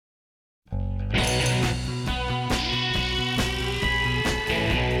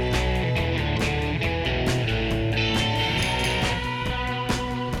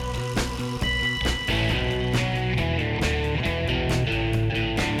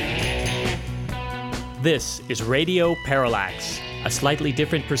This is Radio Parallax, a slightly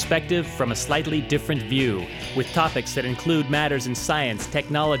different perspective from a slightly different view, with topics that include matters in science,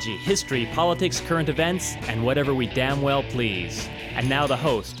 technology, history, politics, current events, and whatever we damn well please. And now the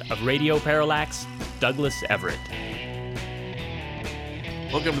host of Radio Parallax, Douglas Everett.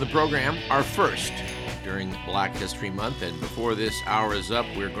 Welcome to the program, our first during Black History Month, and before this hour is up,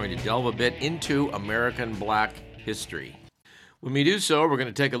 we're going to delve a bit into American Black history. When we do so, we're going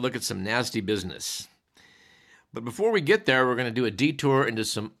to take a look at some nasty business. But before we get there, we're going to do a detour into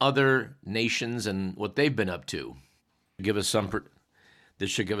some other nations and what they've been up to. This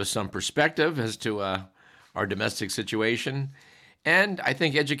should give us some perspective as to our domestic situation, and I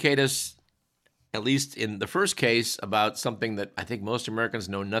think educate us, at least in the first case, about something that I think most Americans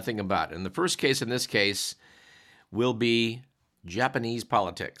know nothing about. And the first case in this case will be Japanese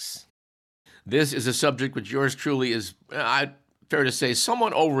politics. This is a subject which yours truly is, fair to say,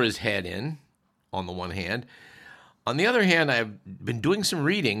 somewhat over his head in, on the one hand. On the other hand, I've been doing some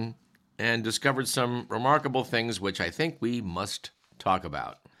reading and discovered some remarkable things which I think we must talk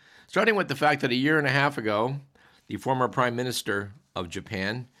about. Starting with the fact that a year and a half ago, the former Prime Minister of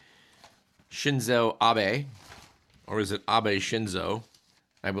Japan, Shinzo Abe, or is it Abe Shinzo?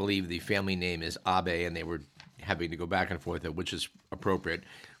 I believe the family name is Abe, and they were having to go back and forth at which is appropriate.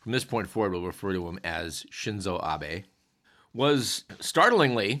 From this point forward, we'll refer to him as Shinzo Abe, was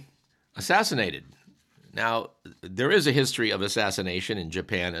startlingly assassinated. Now, there is a history of assassination in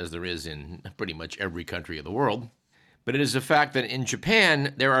Japan, as there is in pretty much every country of the world. But it is a fact that in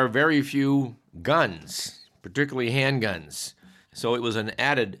Japan, there are very few guns, particularly handguns. So it was an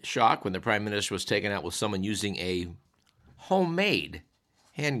added shock when the Prime Minister was taken out with someone using a homemade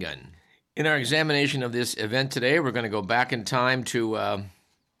handgun. In our examination of this event today, we're going to go back in time to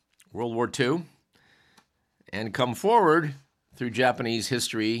World War II and come forward through Japanese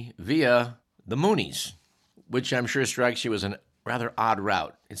history via the Moonies, which I'm sure strikes you as a rather odd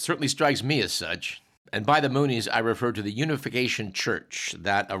route. It certainly strikes me as such. And by the Moonies, I refer to the Unification Church,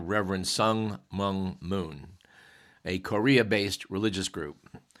 that of Reverend Sung Myung Moon, a Korea-based religious group,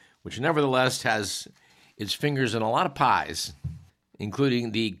 which nevertheless has its fingers in a lot of pies,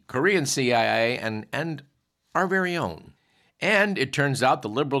 including the Korean CIA and our very own. And it turns out the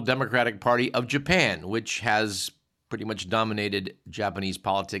Liberal Democratic Party of Japan, which has pretty much dominated Japanese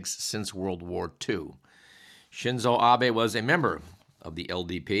politics since World War II. Shinzo Abe was a member of the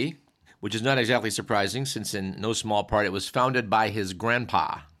LDP, which is not exactly surprising since in no small part it was founded by his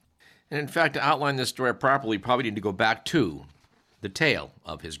grandpa. And in fact, to outline this story properly, you probably need to go back to the tale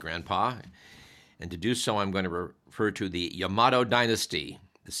of his grandpa. And to do so, I'm going to refer to the Yamato Dynasty,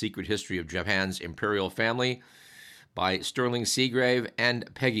 The Secret History of Japan's Imperial Family, by Sterling Seagrave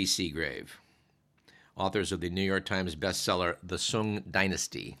and Peggy Seagrave, authors of the New York Times bestseller, The Sung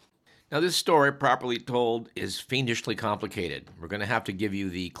Dynasty. Now, this story, properly told, is fiendishly complicated. We're going to have to give you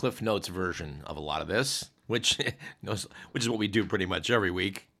the Cliff Notes version of a lot of this, which is what we do pretty much every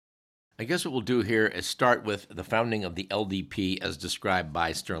week. I guess what we'll do here is start with the founding of the LDP as described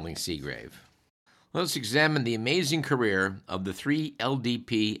by Sterling Seagrave. Let's examine the amazing career of the three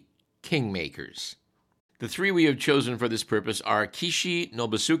LDP kingmakers. The three we have chosen for this purpose are Kishi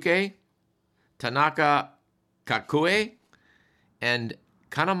Nobusuke, Tanaka Kakue, and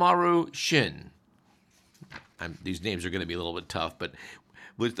Kanemaru Shin. These names are going to be a little bit tough, but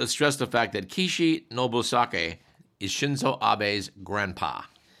let's stress the fact that Kishi Nobusuke is Shinzo Abe's grandpa.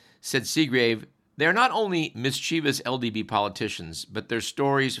 Said Seagrave, they are not only mischievous LDP politicians, but their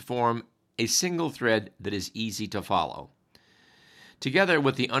stories form a single thread that is easy to follow. Together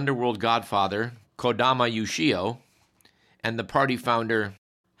with the underworld godfather, Kodama Yushio, and the party founder,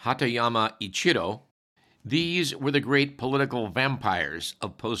 Hatoyama Ichiro, these were the great political vampires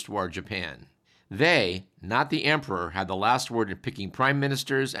of post-war Japan. They, not the emperor, had the last word in picking prime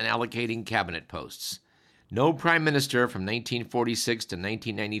ministers and allocating cabinet posts. No prime minister from 1946 to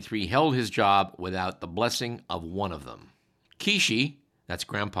 1993 held his job without the blessing of one of them. Kishi, that's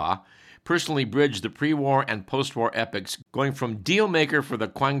Grandpa, personally bridged the pre-war and post-war epochs, going from deal-maker for the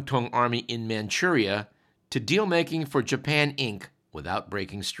Kwangtung Army in Manchuria to deal-making for Japan Inc. without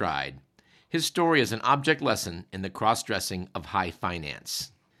breaking stride. His story is an object lesson in the cross-dressing of high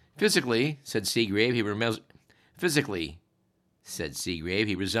finance. Physically, said Seagrave, he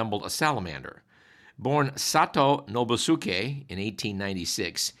resembled a salamander. Born Sato Nobusuke in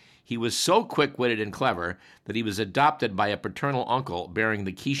 1896, he was so quick-witted and clever that he was adopted by a paternal uncle bearing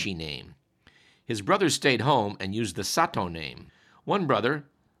the Kishi name. His brothers stayed home and used the Sato name. One brother,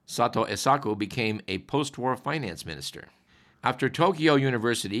 Sato Esaku, became a post-war finance minister. After Tokyo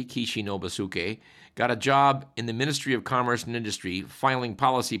University, Kishi Nobusuke got a job in the Ministry of Commerce and Industry, filing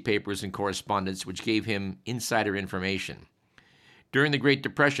policy papers and correspondence which gave him insider information. During the Great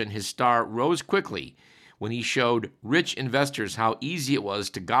Depression, his star rose quickly when he showed rich investors how easy it was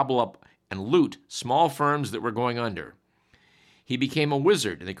to gobble up and loot small firms that were going under. He became a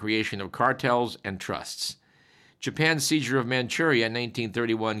wizard in the creation of cartels and trusts. Japan's seizure of Manchuria in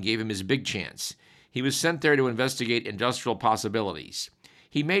 1931 gave him his big chance. He was sent there to investigate industrial possibilities.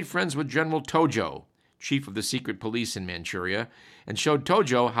 He made friends with General Tojo, chief of the secret police in Manchuria, and showed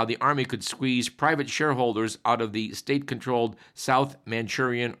Tojo how the army could squeeze private shareholders out of the state-controlled South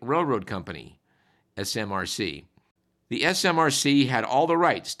Manchurian Railroad Company, SMRC. The SMRC had all the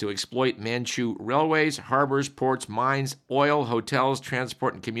rights to exploit Manchu railways, harbors, ports, mines, oil, hotels,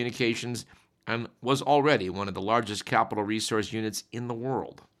 transport, and communications, and was already one of the largest capital resource units in the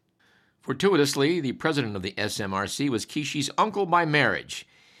world. Fortuitously, the president of the SMRC was Kishi's uncle by marriage.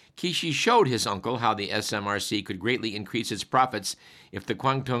 Kishi showed his uncle how the SMRC could greatly increase its profits if the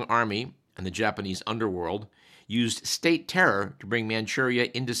Kwangtung Army and the Japanese underworld used state terror to bring Manchuria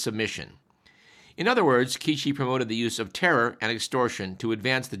into submission. In other words, Kishi promoted the use of terror and extortion to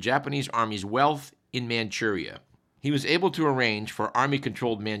advance the Japanese army's wealth in Manchuria. He was able to arrange for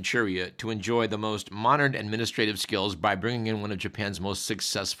army-controlled Manchuria to enjoy the most modern administrative skills by bringing in one of Japan's most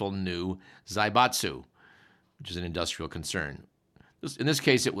successful new zaibatsu, which is an industrial concern. In this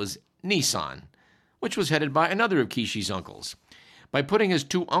case, it was Nissan, which was headed by another of Kishi's uncles. By putting his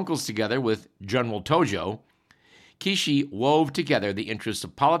two uncles together with General Tojo, Kishi wove together the interests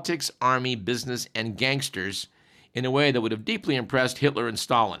of politics, army, business, and gangsters in a way that would have deeply impressed Hitler and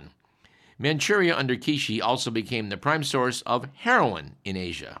Stalin. Manchuria under Kishi also became the prime source of heroin in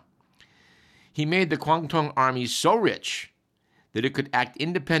Asia. He made the Kwangtung Army so rich that it could act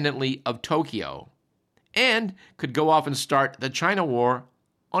independently of Tokyo and could go off and start the China War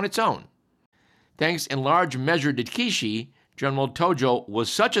on its own. Thanks in large measure to Kishi, General Tojo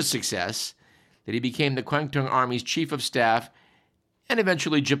was such a success that he became the Kwangtung Army's chief of staff and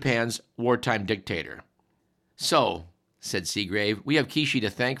eventually Japan's wartime dictator. So, said Seagrave, we have Kishi to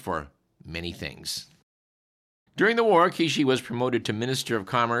thank for many things. During the war, Kishi was promoted to Minister of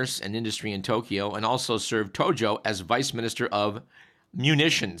Commerce and Industry in Tokyo and also served Tojo as Vice Minister of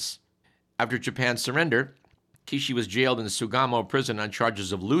Munitions. After Japan's surrender, Kishi was jailed in Sugamo prison on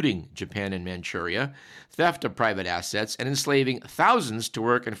charges of looting Japan and Manchuria, theft of private assets, and enslaving thousands to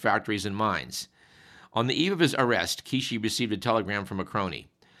work in factories and mines. On the eve of his arrest, Kishi received a telegram from a crony.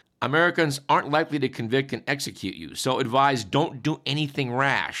 Americans aren't likely to convict and execute you, so advise don't do anything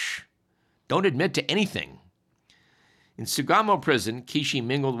rash. Don't admit to anything. In Sugamo prison, Kishi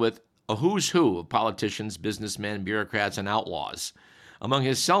mingled with a who's who of politicians, businessmen, bureaucrats, and outlaws. Among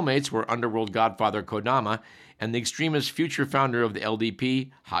his cellmates were underworld godfather Kodama and the extremist future founder of the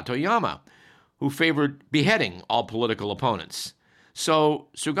LDP, Hatoyama, who favored beheading all political opponents. So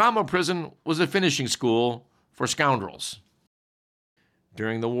Sugamo prison was a finishing school for scoundrels.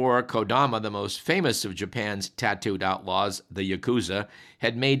 During the war, Kodama, the most famous of Japan's tattooed outlaws, the Yakuza,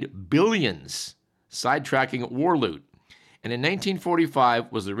 had made billions sidetracking war loot, and in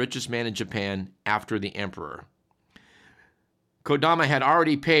 1945 was the richest man in Japan after the emperor. Kodama had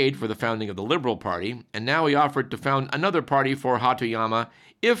already paid for the founding of the Liberal Party, and now he offered to found another party for Hatoyama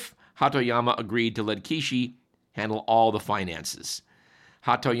if Hatoyama agreed to let Kishi handle all the finances.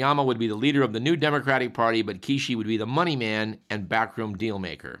 Hatoyama would be the leader of the new Democratic Party, but Kishi would be the money man and backroom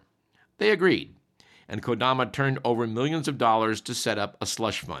dealmaker. They agreed, and Kodama turned over millions of dollars to set up a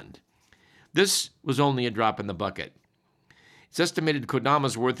slush fund. This was only a drop in the bucket. It's estimated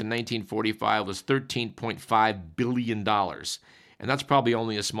Kodama's worth in 1945 was $13.5 billion, and that's probably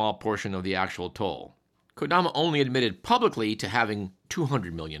only a small portion of the actual toll. Kodama only admitted publicly to having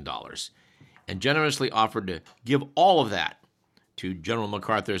 $200 million, and generously offered to give all of that to General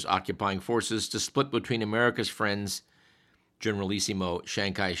MacArthur's occupying forces to split between America's friends, Generalissimo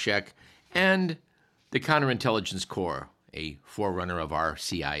Chiang Kai-shek, and the Counterintelligence Corps, a forerunner of our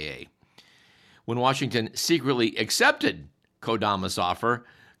CIA. When Washington secretly accepted Kodama's offer,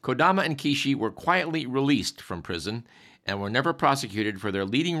 Kodama and Kishi were quietly released from prison and were never prosecuted for their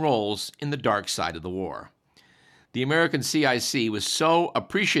leading roles in the dark side of the war. The American CIC was so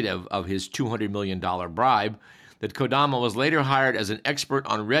appreciative of his $200 million bribe that Kodama was later hired as an expert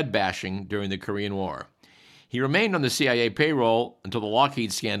on red bashing during the Korean War. He remained on the CIA payroll until the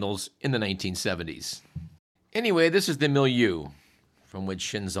Lockheed scandals in the 1970s. Anyway, this is the milieu from which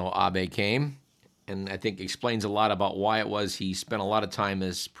Shinzo Abe came, and I think explains a lot about why it was he spent a lot of time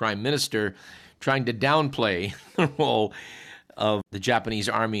as prime minister trying to downplay the role of the Japanese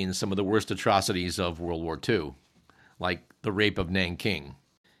army in some of the worst atrocities of World War II. like the rape of Nanking.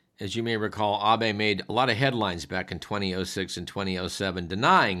 As you may recall, Abe made a lot of headlines back in 2006 and 2007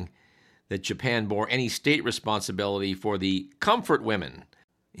 denying that Japan bore any state responsibility for the comfort women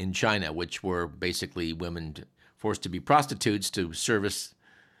in China, which were basically women forced to be prostitutes to service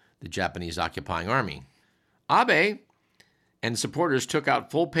the Japanese occupying army. Abe and supporters took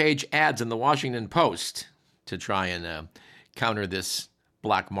out full-page ads in the Washington Post to try and counter this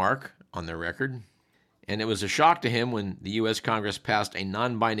black mark on their record. And it was a shock to him when the U.S. Congress passed a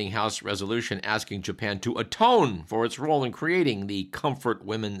non-binding House resolution asking Japan to atone for its role in creating the comfort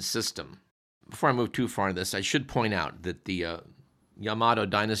women system. Before I move too far into this, I should point out that the Yamato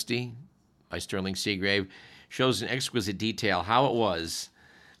Dynasty by Sterling Seagrave shows in exquisite detail how it was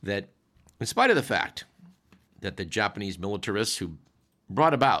that, in spite of the fact that the Japanese militarists who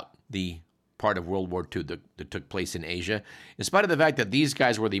brought about the part of World War II that took place in Asia, in spite of the fact that these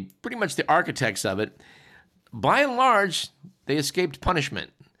guys were pretty much the architects of it, by and large, they escaped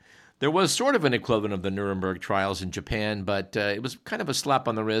punishment. There was sort of an equivalent of the Nuremberg trials in Japan, but it was kind of a slap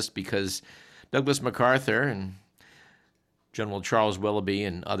on the wrist because Douglas MacArthur and General Charles Willoughby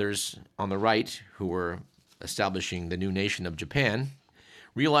and others on the right who were establishing the new nation of Japan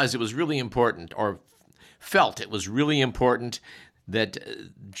realized it was really important, or felt it was really important, that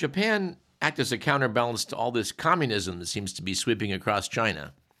Japan act as a counterbalance to all this communism that seems to be sweeping across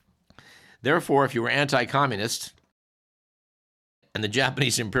China. Therefore, if you were anti-communist, and the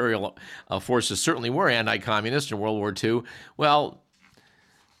Japanese imperial forces certainly were anti-communist in World War II, well,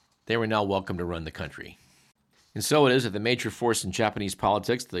 they were now welcome to run the country. And so it is that the major force in Japanese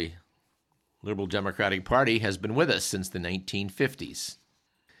politics, the Liberal Democratic Party, has been with us since the 1950s.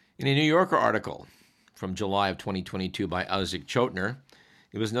 In a New Yorker article from July of 2022 by Isaac Chotner,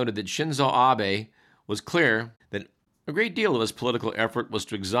 it was noted that Shinzo Abe was clear that a great deal of his political effort was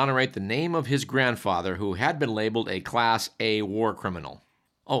to exonerate the name of his grandfather, who had been labeled a Class A war criminal.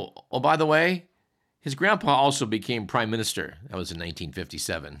 Oh, by the way, his grandpa also became prime minister. That was in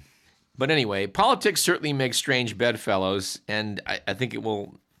 1957. But anyway, politics certainly makes strange bedfellows, and I think it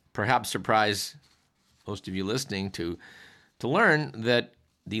will perhaps surprise most of you listening to learn that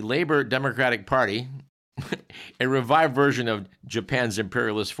the Labor Democratic Party, a revived version of Japan's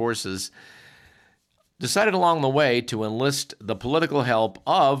imperialist forces, decided along the way to enlist the political help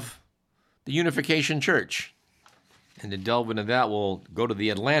of the Unification Church. And to delve into that, we'll go to The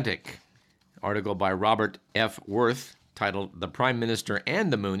Atlantic, article by Robert F. Worth titled The Prime Minister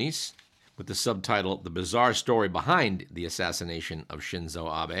and the Moonies, with the subtitle The Bizarre Story Behind the Assassination of Shinzo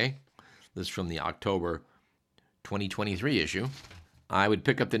Abe. This is from the October 2023 issue. I would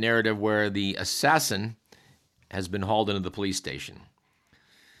pick up the narrative where the assassin has been hauled into the police station.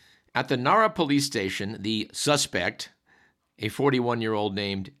 At the Nara police station, the suspect, a 41-year-old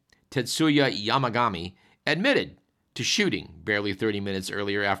named Tetsuya Yamagami, admitted to shooting barely 30 minutes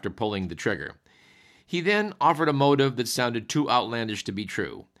earlier after pulling the trigger. He then offered a motive that sounded too outlandish to be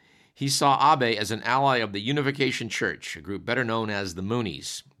true. He saw Abe as an ally of the Unification Church, a group better known as the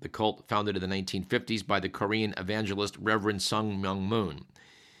Moonies, the cult founded in the 1950s by the Korean evangelist Reverend Sung Myung Moon.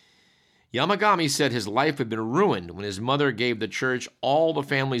 Yamagami said his life had been ruined when his mother gave the church all the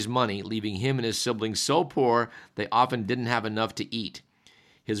family's money, leaving him and his siblings so poor they often didn't have enough to eat.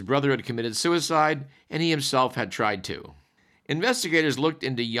 His brother had committed suicide, and he himself had tried to. Investigators looked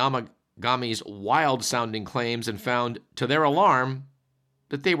into Yamagami's wild-sounding claims and found, to their alarm,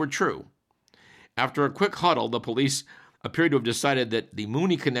 that they were true. After a quick huddle, the police appeared to have decided that the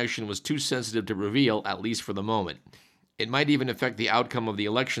Mooney connection was too sensitive to reveal, at least for the moment. It might even affect the outcome of the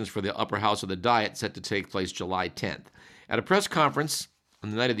elections for the upper house of the Diet, set to take place July 10th. At a press conference on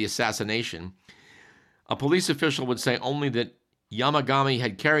the night of the assassination, a police official would say only that Yamagami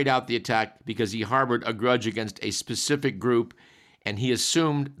had carried out the attack because he harbored a grudge against a specific group, and he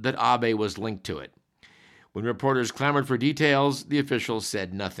assumed that Abe was linked to it. When reporters clamored for details, the official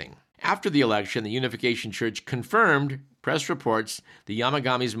said nothing. After the election, the Unification Church confirmed press reports that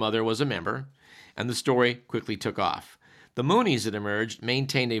Yamagami's mother was a member, and the story quickly took off. The Moonies, it emerged,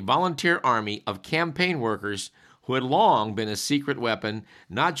 maintained a volunteer army of campaign workers who had long been a secret weapon,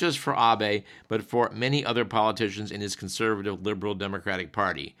 not just for Abe, but for many other politicians in his conservative Liberal Democratic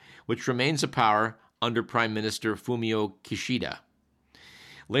Party, which remains a power under Prime Minister Fumio Kishida.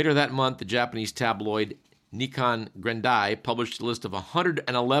 Later that month, the Japanese tabloid Nikkan Grendai published a list of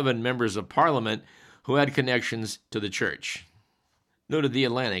 111 members of parliament who had connections to the church. Noted The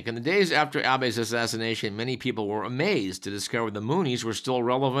Atlantic. In the days after Abe's assassination, many people were amazed to discover the Moonies were still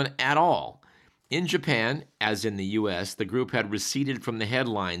relevant at all. In Japan, as in the U.S., the group had receded from the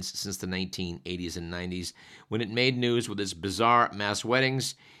headlines since the 1980s and 90s, when it made news with its bizarre mass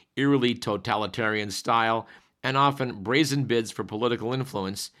weddings, eerily totalitarian style, and often brazen bids for political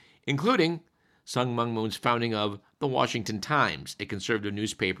influence, including Sun Myung Moon's founding of the Washington Times, a conservative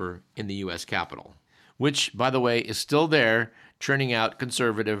newspaper in the U.S. Capitol, which, by the way, is still there, churning out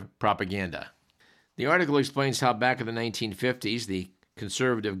conservative propaganda. The article explains how back in the 1950s, the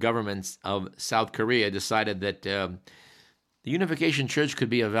conservative governments of South Korea decided that the Unification Church could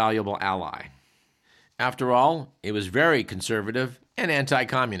be a valuable ally. After all, it was very conservative and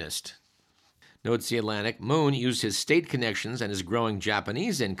anti-communist. Notes the Atlantic, Moon used his state connections and his growing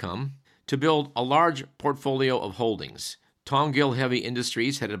Japanese income to build a large portfolio of holdings. Tongil Heavy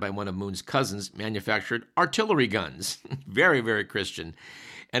Industries, headed by one of Moon's cousins, manufactured artillery guns, very, very Christian,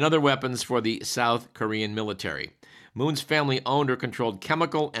 and other weapons for the South Korean military. Moon's family owned or controlled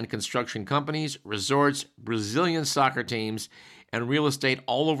chemical and construction companies, resorts, Brazilian soccer teams, and real estate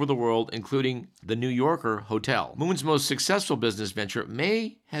all over the world, including the New Yorker Hotel. Moon's most successful business venture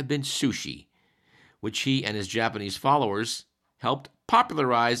may have been sushi, which he and his Japanese followers helped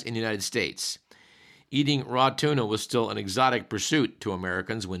popularize in the United States. Eating raw tuna was still an exotic pursuit to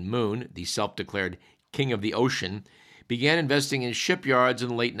Americans when Moon, the self-declared king of the ocean, began investing in shipyards in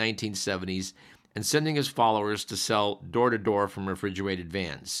the late 1970s and sending his followers to sell door-to-door from refrigerated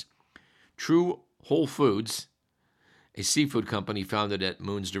vans. True Whole Foods, a seafood company founded at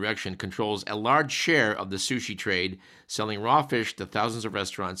Moon's direction, controls a large share of the sushi trade, selling raw fish to thousands of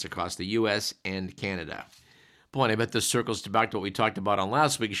restaurants across the U.S. and Canada. Boy, and I bet this circles back to what we talked about on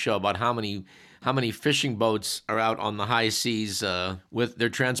last week's show about how many fishing boats are out on the high seas with their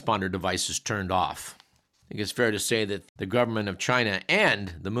transponder devices turned off. I think it's fair to say that the government of China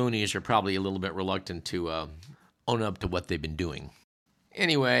and the Moonies are probably a little bit reluctant to own up to what they've been doing.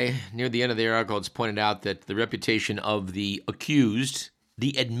 Anyway, near the end of the article, it's pointed out that the reputation of the accused,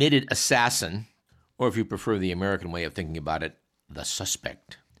 the admitted assassin, or if you prefer the American way of thinking about it, the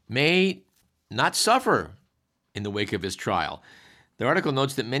suspect, may not suffer in the wake of his trial. The article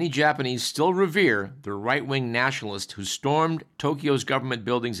notes that many Japanese still revere the right-wing nationalist who stormed Tokyo's government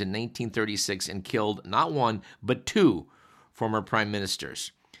buildings in 1936 and killed not one, but two former prime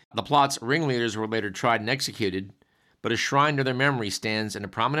ministers. The plot's ringleaders were later tried and executed, but a shrine to their memory stands in a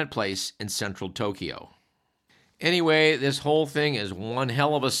prominent place in central Tokyo. Anyway, this whole thing is one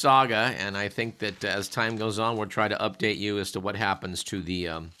hell of a saga, and I think that as time goes on, we'll try to update you as to what happens to the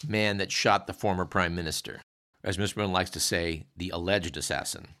man that shot the former prime minister. As Mr. Moon likes to say, the alleged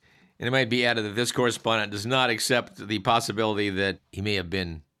assassin. And it might be added that this correspondent does not accept the possibility that he may have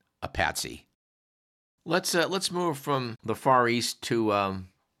been a patsy. Let's move from the Far East to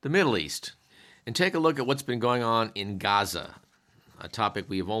the Middle East and take a look at what's been going on in Gaza, a topic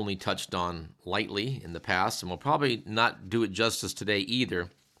we have only touched on lightly in the past, and we'll probably not do it justice today either,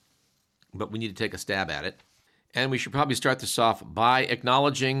 but we need to take a stab at it. And we should probably start this off by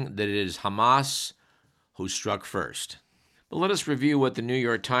acknowledging that it is Hamas who struck first. But let us review what the New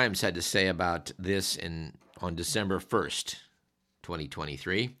York Times had to say about this on December 1st,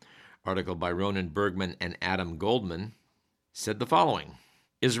 2023. Article by Ronan Bergman and Adam Goldman said the following.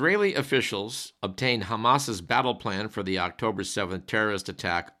 Israeli officials obtained Hamas's battle plan for the October 7th terrorist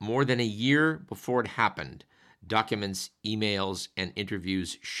attack more than a year before it happened, documents, emails, and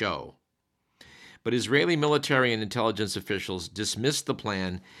interviews show. But Israeli military and intelligence officials dismissed the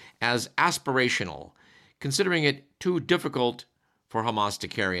plan as aspirational, considering it too difficult for Hamas to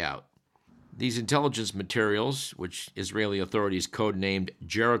carry out. These intelligence materials, which Israeli authorities codenamed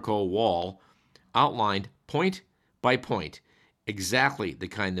Jericho Wall, outlined point by point exactly the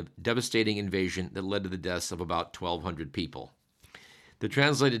kind of devastating invasion that led to the deaths of about 1,200 people. The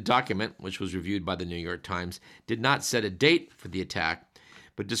translated document, which was reviewed by the New York Times, did not set a date for the attack,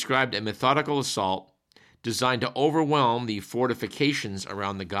 but described a methodical assault designed to overwhelm the fortifications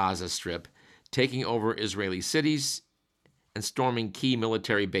around the Gaza Strip, taking over Israeli cities and storming key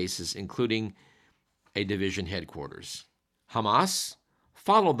military bases, including a division headquarters. Hamas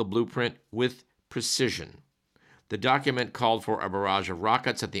followed the blueprint with precision. The document called for a barrage of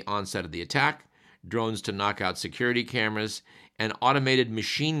rockets at the onset of the attack, drones to knock out security cameras, and automated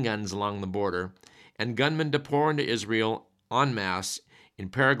machine guns along the border, and gunmen to pour into Israel en masse in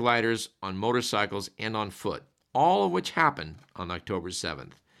paragliders, on motorcycles, and on foot, all of which happened on October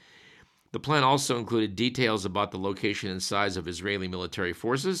 7th. The plan also included details about the location and size of Israeli military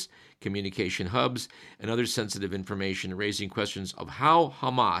forces, communication hubs, and other sensitive information, raising questions of how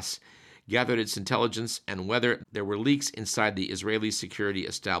Hamas gathered its intelligence and whether there were leaks inside the Israeli security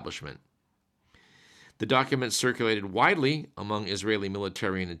establishment. The document circulated widely among Israeli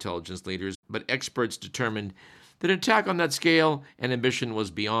military and intelligence leaders, but experts determined that an attack on that scale and ambition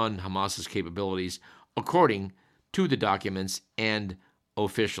was beyond Hamas's capabilities, according to the documents and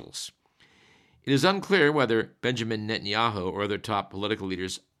officials. It is unclear whether Benjamin Netanyahu or other top political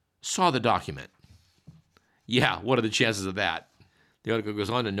leaders saw the document. Yeah, what are the chances of that? The article goes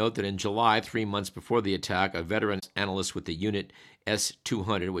on to note that in July, 3 months before the attack, a veteran analyst with the unit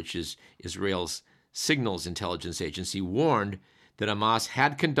S-200, which is Israel's signals intelligence agency, warned that Hamas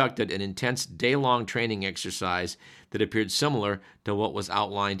had conducted an intense day-long training exercise that appeared similar to what was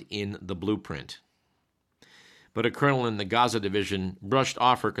outlined in the blueprint. But a colonel in the Gaza division brushed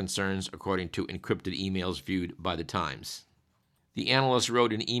off her concerns, according to encrypted emails viewed by the Times. The analyst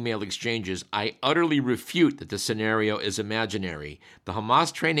wrote in email exchanges, "I utterly refute that the scenario is imaginary. The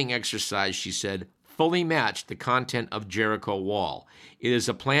Hamas training exercise," she said, "fully matched the content of Jericho Wall. It is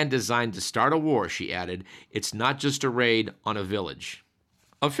a plan designed to start a war," she added. "It's not just a raid on a village."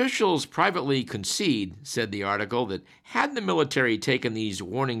 Officials privately concede, said the article, that had the military taken these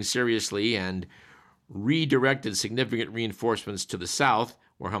warnings seriously and redirected significant reinforcements to the south,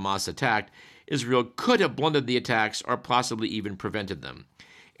 where Hamas attacked, Israel could have blunted the attacks or possibly even prevented them.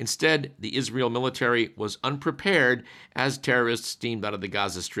 Instead, the Israel military was unprepared as terrorists steamed out of the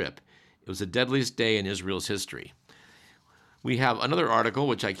Gaza Strip. It was the deadliest day in Israel's history. We have another article,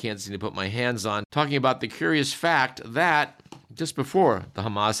 which I can't seem to put my hands on, talking about the curious fact that just before the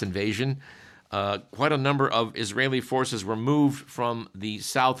Hamas invasion, quite a number of Israeli forces were moved from the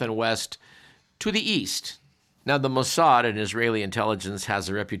south and west to the east. Now, the Mossad, an Israeli intelligence, has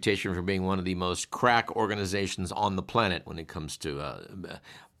a reputation for being one of the most crack organizations on the planet when it comes to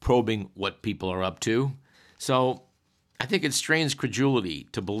probing what people are up to. So I think it strains credulity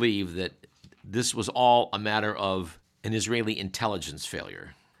to believe that this was all a matter of an Israeli intelligence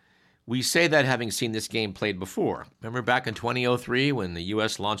failure. We say that having seen this game played before. Remember back in 2003 when the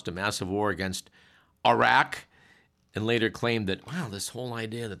U.S. launched a massive war against Iraq and later claimed that, wow, this whole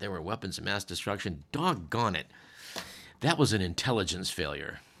idea that there were weapons of mass destruction, doggone it, that was an intelligence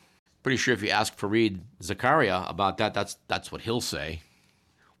failure. Pretty sure if you ask Fareed Zakaria about that, that's what he'll say,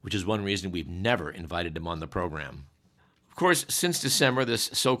 which is one reason we've never invited him on the program. Of course, since December, this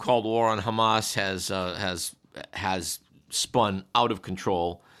so-called war on Hamas has spun out of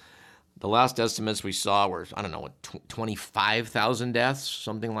control. The last estimates we saw were, 25,000 deaths,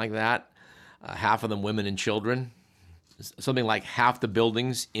 something like that. Half of them women and children. Something like half the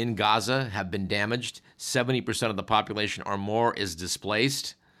buildings in Gaza have been damaged. 70% of the population or more is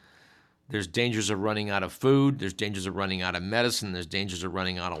displaced. There's dangers of running out of food. There's dangers of running out of medicine. There's dangers of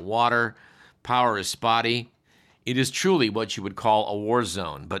running out of water. Power is spotty. It is truly what you would call a war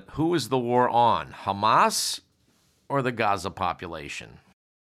zone. But who is the war on? Hamas or the Gaza population?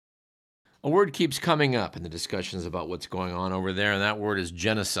 A word keeps coming up in the discussions about what's going on over there, and that word is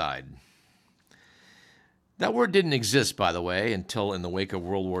genocide. That word didn't exist, by the way, until in the wake of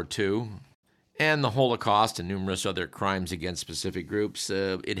World War II and the Holocaust and numerous other crimes against specific groups.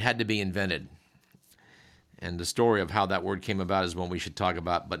 It had to be invented. And the story of how that word came about is one we should talk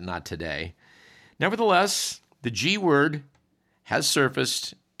about, but not today. Nevertheless, the G word has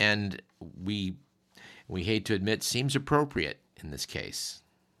surfaced, and we hate to admit, seems appropriate in this case.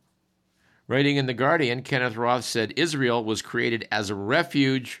 Writing in The Guardian, Kenneth Roth said, Israel was created as a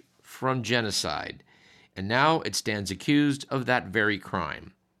refuge from genocide, and now it stands accused of that very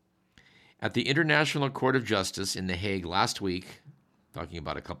crime. At the International Court of Justice in The Hague last week, talking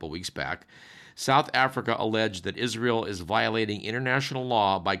about a couple weeks back, South Africa alleged that Israel is violating international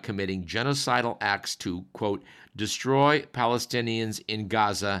law by committing genocidal acts to, quote, destroy Palestinians in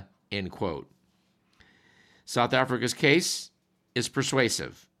Gaza, end quote. South Africa's case is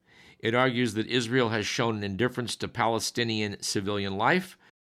persuasive. It argues that Israel has shown an indifference to Palestinian civilian life,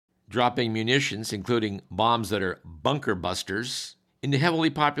 dropping munitions, including bombs that are bunker busters, into heavily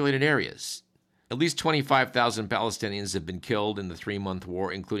populated areas. At least 25,000 Palestinians have been killed in the 3-month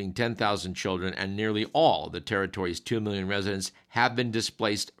war, including 10,000 children, and nearly all of the territory's 2 million residents have been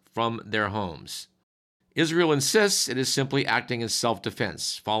displaced from their homes. Israel insists it is simply acting in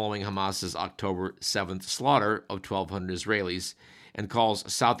self-defense, following Hamas's October 7th slaughter of 1,200 Israelis, and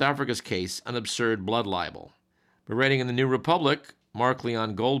calls South Africa's case an absurd blood libel. But writing in the New Republic, Mark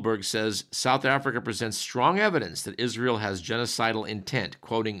Leon Goldberg says, South Africa presents strong evidence that Israel has genocidal intent,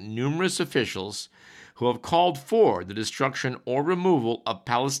 quoting numerous officials who have called for the destruction or removal of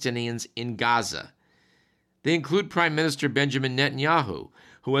Palestinians in Gaza. They include Prime Minister Benjamin Netanyahu,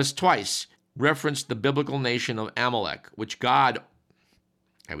 who has twice referenced the biblical nation of Amalek, which God,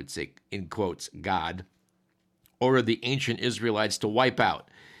 I would say in quotes, God, ordered the ancient Israelites to wipe out,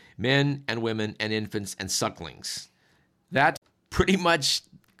 men and women and infants and sucklings. That pretty much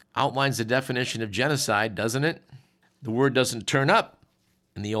outlines the definition of genocide, doesn't it? The word doesn't turn up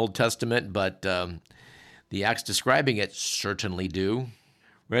in the Old Testament, but the acts describing it certainly do.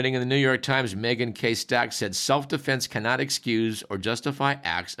 Writing in the New York Times, Megan K. Stack said, "Self-defense cannot excuse or justify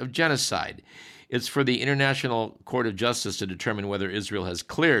acts of genocide. It's for the International Court of Justice to determine whether Israel has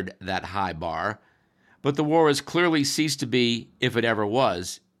cleared that high bar. But the war has clearly ceased to be, if it ever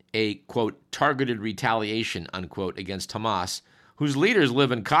was, a, quote, targeted retaliation, unquote, against Hamas, whose leaders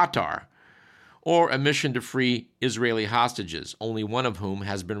live in Qatar, or a mission to free Israeli hostages, only one of whom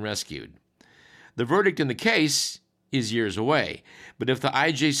has been rescued. The verdict in the case is years away, but if the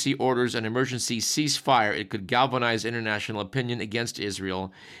IJC orders an emergency ceasefire, it could galvanize international opinion against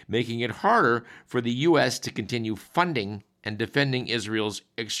Israel, making it harder for the U.S. to continue funding and defending Israel's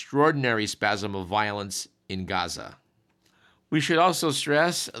extraordinary spasm of violence in Gaza." We should also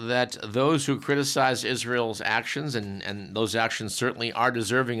stress that those who criticize Israel's actions, and those actions certainly are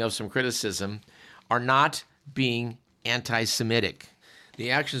deserving of some criticism, are not being anti-Semitic.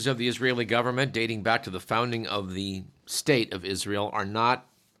 The actions of the Israeli government, dating back to the founding of the State of Israel, are not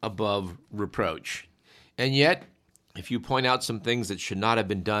above reproach. And yet, if you point out some things that should not have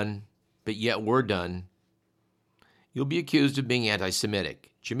been done, but yet were done, you'll be accused of being anti-Semitic.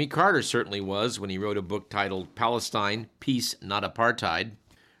 Jimmy Carter certainly was when he wrote a book titled Palestine, Peace, Not Apartheid.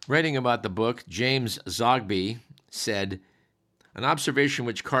 Writing about the book, James Zogby said, an observation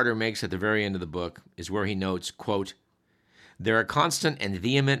which Carter makes at the very end of the book is where he notes, quote, "There are constant and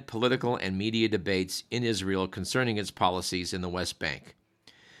vehement political and media debates in Israel concerning its policies in the West Bank.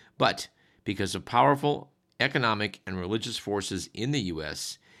 But because of powerful economic and religious forces in the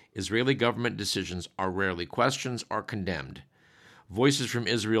U.S., Israeli government decisions are rarely questioned or condemned. Voices from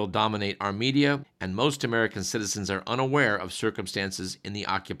Israel dominate our media, and most American citizens are unaware of circumstances in the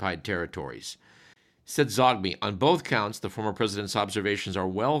occupied territories." Said Zogby, on both counts, the former president's observations are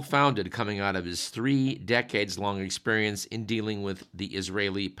well-founded, coming out of his 3 decades-long experience in dealing with the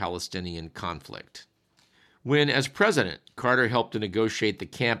Israeli-Palestinian conflict. When, as president, Carter helped to negotiate the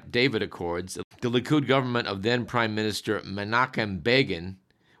Camp David Accords, the Likud government of then Prime Minister Menachem Begin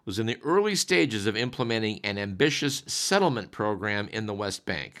was in the early stages of implementing an ambitious settlement program in the West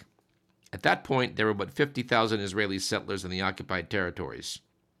Bank. At that point, there were about 50,000 Israeli settlers in the occupied territories.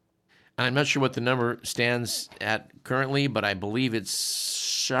 And I'm not sure what the number stands at currently, but I believe it's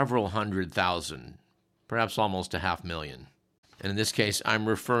several hundred thousand, perhaps almost 500,000. And in this case, I'm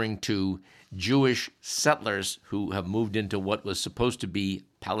referring to Jewish settlers who have moved into what was supposed to be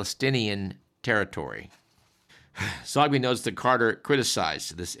Palestinian territory. Zogby notes that Carter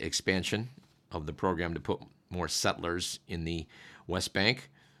criticized this expansion of the program to put more settlers in the West Bank,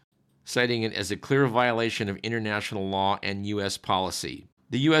 citing it as a clear violation of international law and U.S. policy.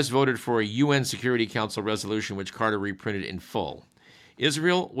 The U.S. voted for a UN Security Council resolution which Carter reprinted in full.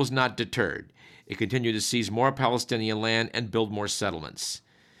 Israel was not deterred. It continued to seize more Palestinian land and build more settlements.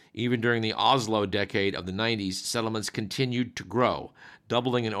 Even during the Oslo decade of the 90s, settlements continued to grow,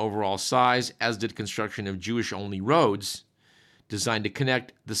 doubling in overall size, as did construction of Jewish-only roads designed to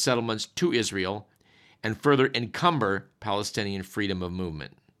connect the settlements to Israel and further encumber Palestinian freedom of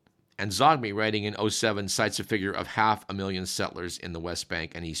movement. And Zogby, writing in 2007, cites a figure of 500,000 settlers in the West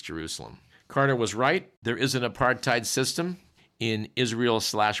Bank and East Jerusalem. Carter was right. There is an apartheid system in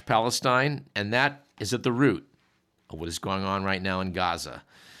Israel/Palestine, and that is at the root of what is going on right now in Gaza.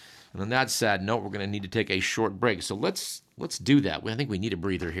 And on that sad note, we're going to need to take a short break. So let's do that. I think we need a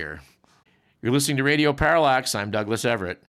breather here. You're listening to Radio Parallax. I'm Douglas Everett.